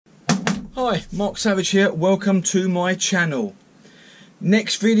Hi, Mark Savage here. Welcome to my channel.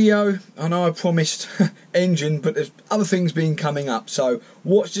 Next video, I know I promised engine, but there's other things been coming up, so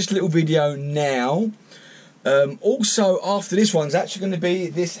watch this little video now. Also, after this one's actually going to be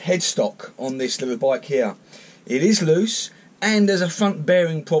this headstock on this little bike here. It is loose, and there's a front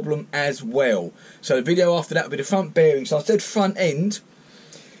bearing problem as well. So the video after that will be the front bearing. So I said front end.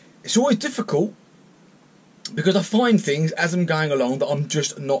 It's always difficult, because I find things as I'm going along that I'm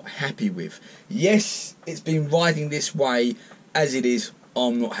just not happy with. Yes, it's been riding this way as it is,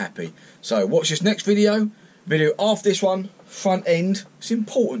 I'm not happy. So watch this next video after this one, front end. It's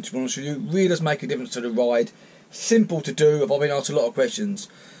important, to be honest with you, really does make a difference to the ride. Simple to do, I've been asked a lot of questions.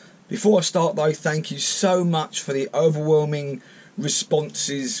 Before I start though, thank you so much for the overwhelming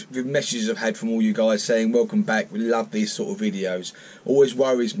responses with messages I've had from all you guys saying welcome back, we love these sort of videos. Always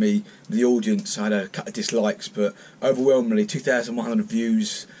worries me, the audience. I had a couple of dislikes, but overwhelmingly 2,100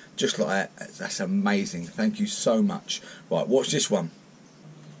 views just like that. That's amazing, thank you so much. Right, watch this one.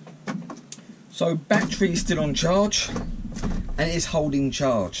 So battery is still on charge and it is holding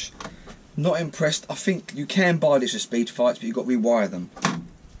charge. Not impressed. I think you can buy this with Speedfights, but you've got to rewire them.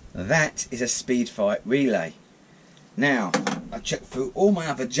 That is a Speedfight relay. Now, I checked through all my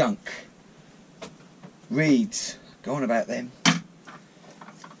other junk. Reeds, go on about them.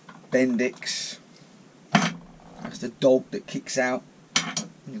 Bendix. That's the dog that kicks out.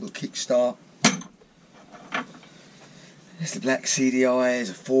 You've got kickstart. There's the black CDI, there's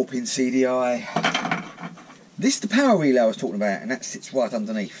a 4-pin CDI. This is the power relay I was talking about, and that sits right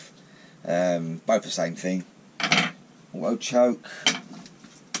underneath. Both the same thing. Auto choke.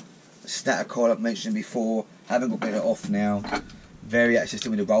 The stator coil I've mentioned before. Haven't got it off now. Variac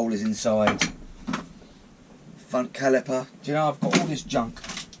system with the rollers inside. Front caliper. Do you know, I've got all this junk.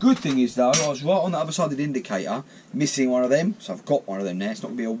 Good thing is though, I was right on the other side of the indicator, missing one of them, so I've got one of them there. It's not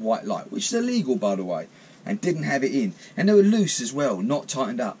going to be a white light, which is illegal by the way, and didn't have it in. And they were loose as well, not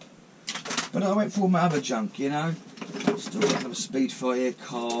tightened up. But I went for all my other junk, you know. Still got another Speedfight here,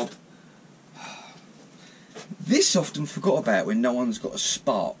 carb. This often forgot about when no one's got a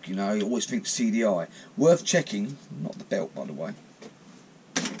spark, you know, you always think CDI. Worth checking, not the belt by the way.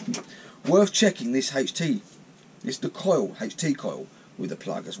 Worth checking this HT. It's the coil, HT coil, with a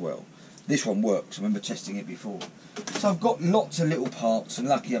plug as well. This one works, I remember testing it before. So I've got lots of little parts, and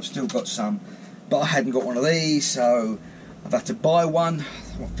lucky I've still got some, but I hadn't got one of these, so I've had to buy one.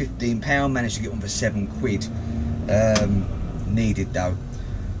 What, £15, managed to get one for £7. Needed though.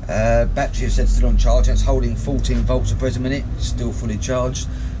 Battery is still on charge, and it's holding 14 volts at present minute, still fully charged.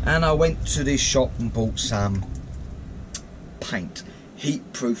 And I went to this shop and bought some paint,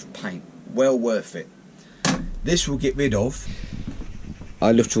 heat proof paint, well worth it. This will get rid of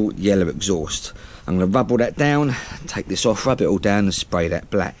a little yellow exhaust. I'm going to rub all that down, take this off, rub it all down and spray that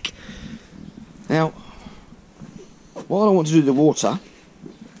black. Now, while I want to do the water,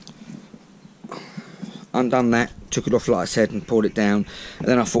 undone that, took it off like I said and pulled it down, and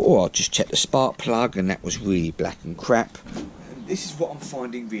then I thought, oh, I'll just check the spark plug, and that was really black and crap. And this is what I'm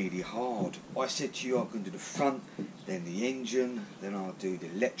finding really hard. I said to you I'm going to do the front, then the engine, then I'll do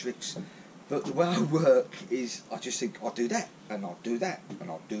the electrics, but the way I work is I just think I'll do that, and I'll do that, and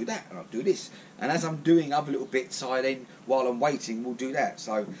I'll do that, and I'll do this, and as I'm doing other little bits I then, while I'm waiting, we'll do that.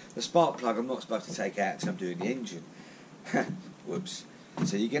 So the spark plug I'm not supposed to take out until I'm doing the engine. Whoops.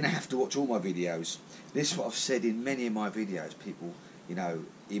 So you're going to have to watch all my videos. This is what I've said in many of my videos. People, you know,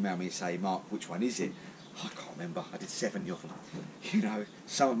 email me and say, Mark, which one is it? I can't remember. I did 70 of them. You know,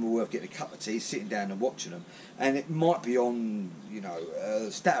 some of them are worth getting a cup of tea, sitting down and watching them. And it might be on, you know,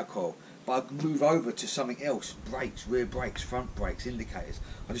 stator coil, but I can move over to something else. Brakes, rear brakes, front brakes, indicators.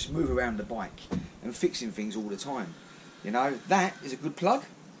 I just move around the bike and fixing things all the time. You know, that is a good plug.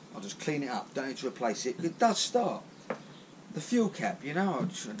 I'll just clean it up. Don't need to replace it. It does start. The fuel cap, you know,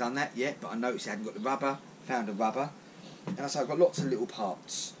 I shouldn't have done that yet, but I noticed I hadn't got the rubber, found a rubber, and so I've got lots of little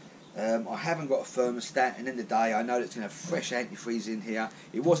parts. I haven't got a thermostat, and in the day I know that it's going to have fresh antifreeze in here.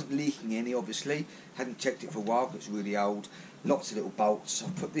 It wasn't leaking any, obviously, hadn't checked it for a while because it's really old. Lots of little bolts.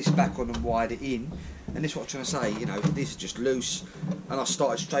 I've put this back on and wired it in, and this is what I'm trying to say, you know, this is just loose, and I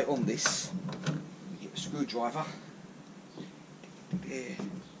started straight on this. Get a screwdriver. There.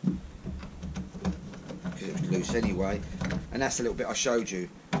 It was loose anyway, and that's the little bit I showed you.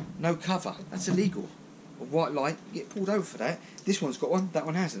 No cover, that's illegal. A white light, you get pulled over for that. This one's got one, that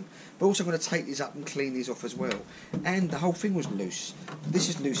one hasn't. But also I'm going to take these up and clean these off as well. And the whole thing was loose. This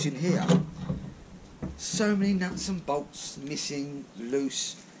is loose in here. So many nuts and bolts missing,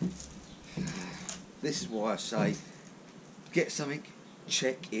 loose. This is why I say, get something,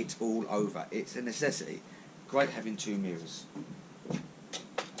 check it all over. It's a necessity. Great having two mirrors.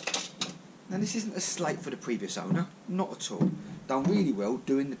 Now this isn't a slate for the previous owner, not at all. Done really well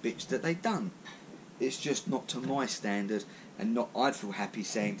doing the bits that they've done. It's just not to my standard, and not I'd feel happy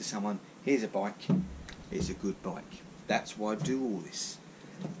saying to someone, here's a bike, it's a good bike. That's why I do all this.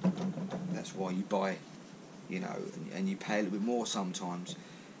 That's why you buy, you know, and you pay a little bit more sometimes.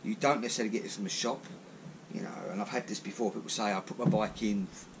 You don't necessarily get this from the shop, you know, and I've had this before. People say I put my bike in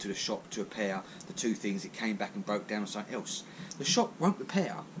to the shop to repair the two things, it came back and broke down or something else. The shop won't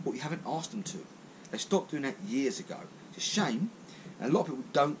repair what you haven't asked them to. They stopped doing that years ago. It's a shame, and a lot of people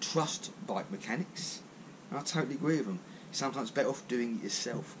don't trust bike mechanics, and I totally agree with them. It's sometimes better off doing it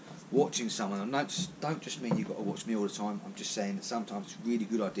yourself. Watching someone, and don't just mean you've got to watch me all the time. I'm just saying that sometimes it's a really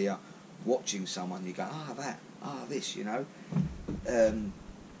good idea watching someone. You go, this, you know.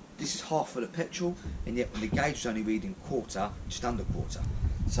 This is half full of petrol, and yet when the gauge is only reading quarter, just under quarter.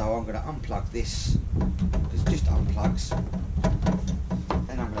 So I'm going to unplug this, because it just unplugs,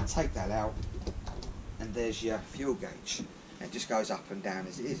 and I'm going to take that out, and there's your fuel gauge. And it just goes up and down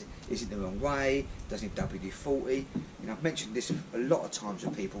as it is. Is it the wrong way? Does it WD-40? You know, I've mentioned this a lot of times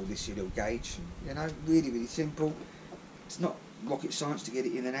with people, this little gauge. You know, really, really simple. It's not rocket science to get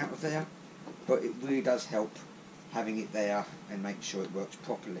it in and out of there, but it really does help having it there and making sure it works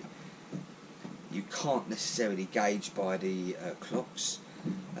properly. You can't necessarily gauge by the clocks.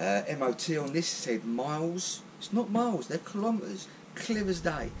 MOT on this said miles. It's not miles, they're kilometres. Clear as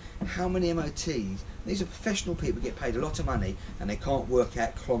day. How many MOTs? These are professional people, get paid a lot of money, and they can't work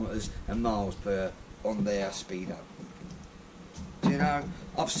out kilometres and miles per on their speedo. Do you know?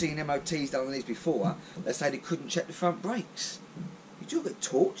 I've seen MOTs done on these before. They say they couldn't check the front brakes. You do get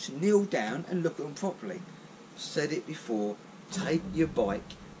torched, kneel down, and look at them properly. I've said it before. Take your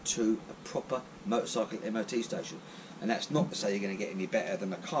bike to a proper motorcycle MOT station, and that's not to say you're going to get any better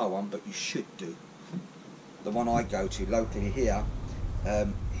than a car one, but you should do. The one I go to locally here,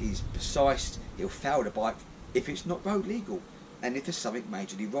 he's precise. He'll fail the bike if it's not road legal, and if there's something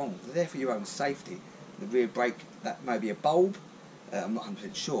majorly wrong. They're there for your own safety. The rear brake, that may be a bulb, I'm not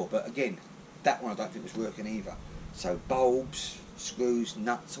 100% sure, but again, that one I don't think was working either. So bulbs, screws,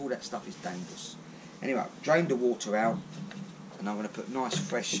 nuts, all that stuff is dangerous. Anyway, drain the water out, and I'm going to put nice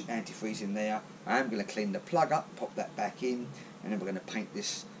fresh antifreeze in there. I am going to clean the plug up, pop that back in, and then we're going to paint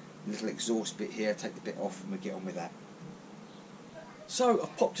this little exhaust bit here, take the bit off, and we'll get on with that. So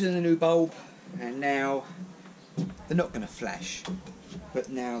I've popped in a new bulb, and now they're not going to flash, but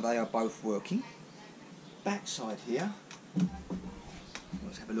now they are both working. Backside here,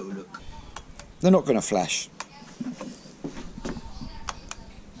 let's have a little look. They're not going to flash.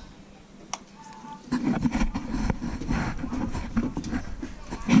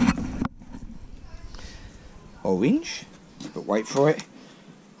 Orange, but wait for it.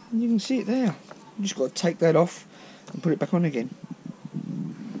 And you can see it there. You just got to take that off and put it back on again.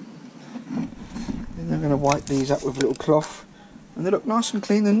 Then I'm going to wipe these up with a little cloth, and they look nice and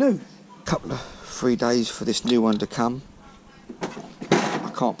clean and new. Couple of 3 days for this new one to come.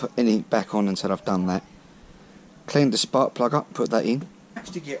 I can't put any back on until I've done that. Clean the spark plug up, put that in.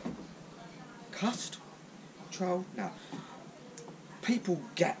 Actually get cussed, trolled. Now, people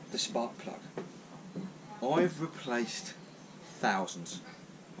gap the spark plug. I've replaced thousands.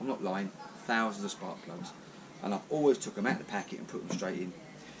 I'm not lying, thousands of spark plugs, and I've always took them out of the packet and put them straight in.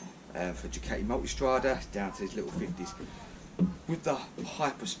 For Ducati Multistrada down to these little 50s. With the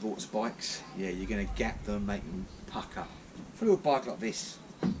hyper sports bikes, yeah, you're going to gap them, make them pucker. For a little bike like this,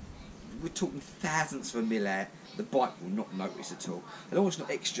 we're talking thousandths of a mil out, the bike will not notice at all. As long as it's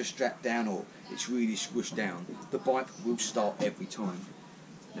not extra strapped down or it's really squished down, the bike will start every time.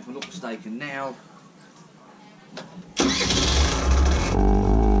 And if I'm not mistaken now,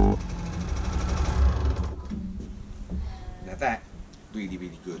 now that, really,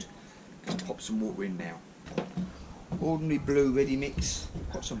 really good. Let's pop some water in now. Ordinary blue ready mix.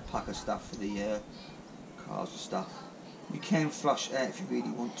 Got some pucker stuff for the cars and stuff. You can flush out if you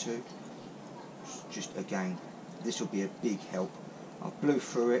really want to. Just again, this will be a big help. I've blew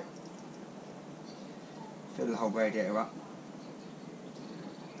through it. Fill the whole radiator up.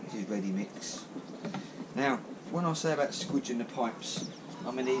 This is ready mix. Now, when I say about squidging the pipes,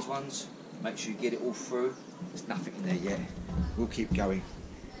 I mean these ones, make sure you get it all through. There's nothing in there yet. We'll keep going.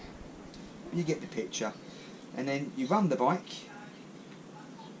 You get the picture. And then you run the bike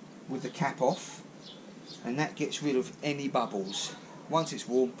with the cap off, and that gets rid of any bubbles. Once it's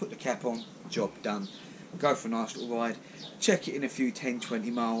warm, put the cap on, job done. Go for a nice little ride. Check it in a few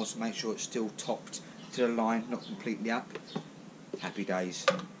 10-20 miles, make sure it's still topped to the line, not completely up. Happy days.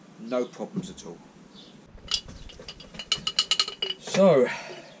 No problems at all. So,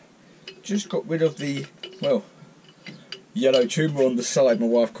 just got rid of the, well, yellow tumour on the side, my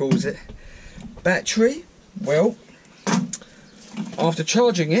wife calls it. Battery, well, after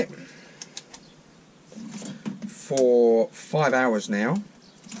charging it for 5 hours now,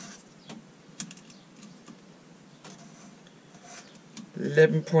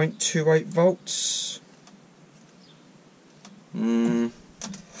 11.28 volts. We'll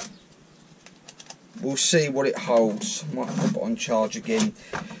see what it holds. Might pop it on charge again.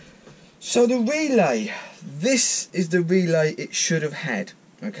 So the relay, this is the relay it should have had.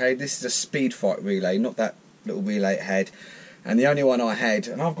 Okay, this is a Speedfight relay, not that little relay it had. And the only one I had,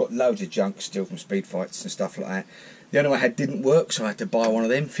 and I've got loads of junk still from Speedfights and stuff like that. The only one I had didn't work, so I had to buy one of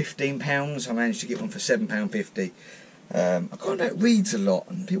them, £15. I managed to get one for £7.50. I got that reeds a lot,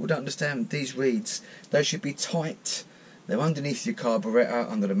 and people don't understand these reeds. They should be tight. They're underneath your carburettor,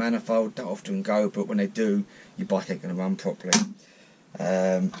 under the manifold. Don't often go, but when they do, your bike ain't going to run properly.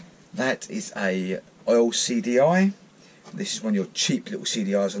 That is a oil CDI. This is one of your cheap little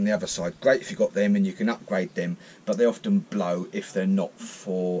CDIs on the other side. Great if you got them and you can upgrade them, but they often blow if they're not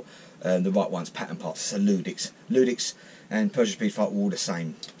for the right ones. Pattern parts, it's a Ludix. Ludix and Persian Speedfight were all the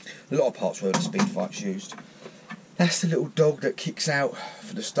same. A lot of parts were the Speedfights used. That's the little dog that kicks out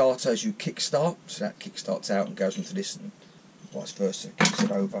for the starter as you kickstart. So that kickstarts out and goes into this and vice versa, kicks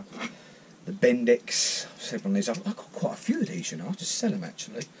it over. The Bendix, I've on these. I've got quite a few of these, you know. I just sell them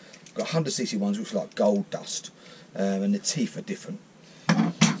actually. I've got 100cc ones which are like gold dust, and the teeth are different.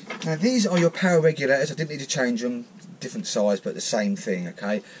 Now these are your power regulators. I didn't need to change them, different size but the same thing,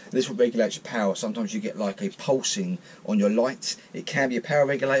 okay? This will regulate your power. Sometimes you get like a pulsing on your lights. It can be a power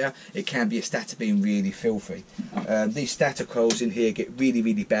regulator, it can be a stator being really filthy. These stator coils in here get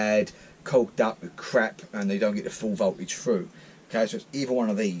really bad, cogged up with crap, and they don't get the full voltage through. Okay, so it's either one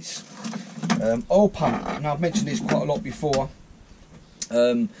of these. Oil pump, now I've mentioned this quite a lot before.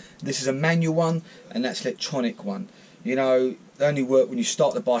 This is a manual one and that's electronic one. You know, they only work when you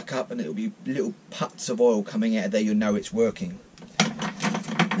start the bike up and it'll be little puts of oil coming out of there, you'll know it's working.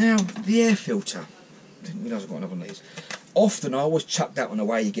 Now, the air filter. Didn't realise I've got another one of these. Often I always chuck that one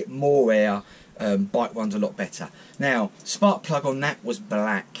away, you get more air, bike runs a lot better. Now, spark plug on that was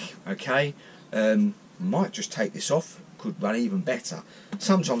black, okay? Might just take this off, could run even better.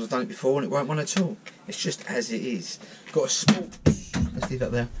 Sometimes I've done it before and it won't run at all. It's just as it is. Got a sports, let's leave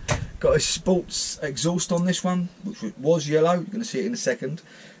that there. Got a sports exhaust on this one, which was yellow. You're going to see it in a second.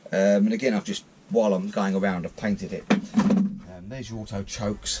 And again, I've just, while I'm going around, I've painted it. There's your auto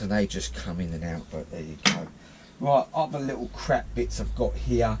chokes, and they just come in and out, but there you go. Right, other little crap bits I've got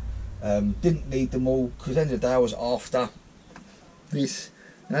here. Didn't need them all, because at the end of the day I was after this.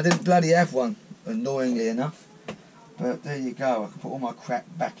 And I didn't bloody have one, annoyingly enough. But there you go, I can put all my crap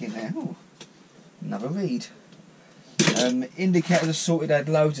back in there. Ooh, another reed. Indicators are sorted, I had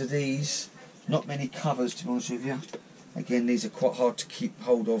loads of these. Not many covers, to be honest with you. Again, these are quite hard to keep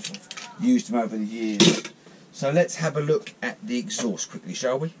hold of. I've used them over the years. So let's have a look at the exhaust quickly,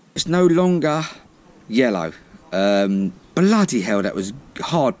 shall we? It's no longer yellow. Bloody hell, that was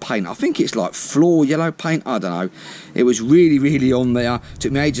hard paint. I think it's like floor yellow paint, I don't know. It was really on there.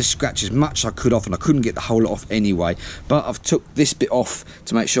 Took me ages to scratch as much as I could off, and I couldn't get the whole lot off anyway. But I've took this bit off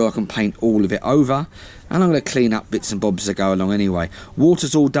to make sure I can paint all of it over. And I'm going to clean up bits and bobs as I go along anyway.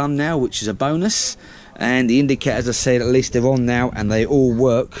 Water's all done now, which is a bonus. And the indicators, I said, at least they're on now and they all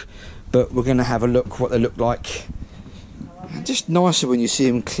work. But we're going to have a look what they look like. Just nicer when you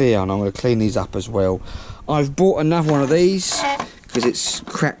see them clear, and I'm going to clean these up as well. I've bought another one of these because it's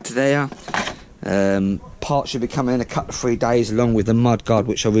cracked there. Parts should be coming in a couple of 3 days, along with the mud guard,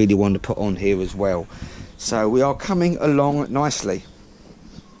 which I really want to put on here as well. So we are coming along nicely.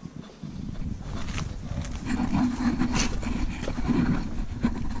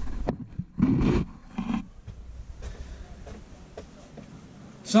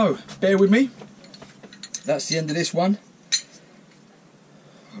 So, bear with me. That's the end of this one.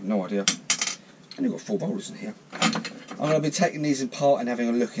 I have no idea. I've only got 4 rollers in here. I'm going to be taking these apart and having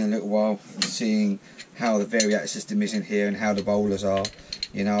a look in a little while and seeing how the variator system is in here and how the rollers are.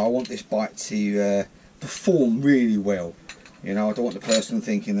 You know, I want this bike to perform really well. You know, I don't want the person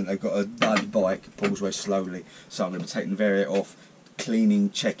thinking that they've got a dud bike, it pulls very slowly. So I'm going to be taking the variator off,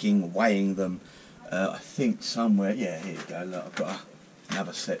 cleaning, checking, weighing them. I think somewhere, yeah, here you go, look, I've got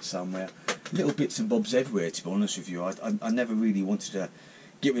another set somewhere. Little bits and bobs everywhere, to be honest with you. I never really wanted to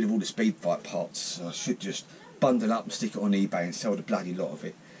get rid of all the Speedfight parts. So I should just bundle up and stick it on eBay and sell the bloody lot of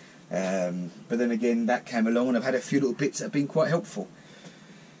it. But then again, that came along and I've had a few little bits that have been quite helpful.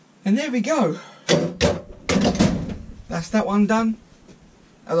 And there we go. That's that one done.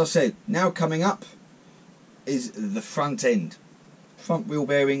 As I said, now coming up is the front end. Front wheel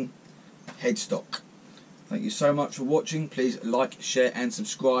bearing, headstock. Thank you so much for watching. Please like, share and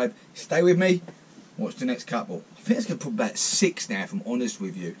subscribe. Stay with me. Watch the next couple. I think it's going to put about 6 now, if I'm honest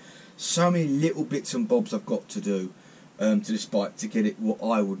with you. So many little bits and bobs I've got to do to this bike to get it what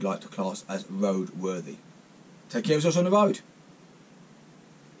I would like to class as road worthy. Take care of yourselves on the road.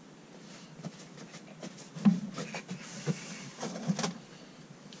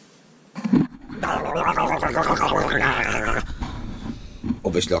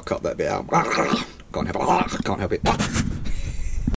 Obviously I cut that bit out. Can't help it.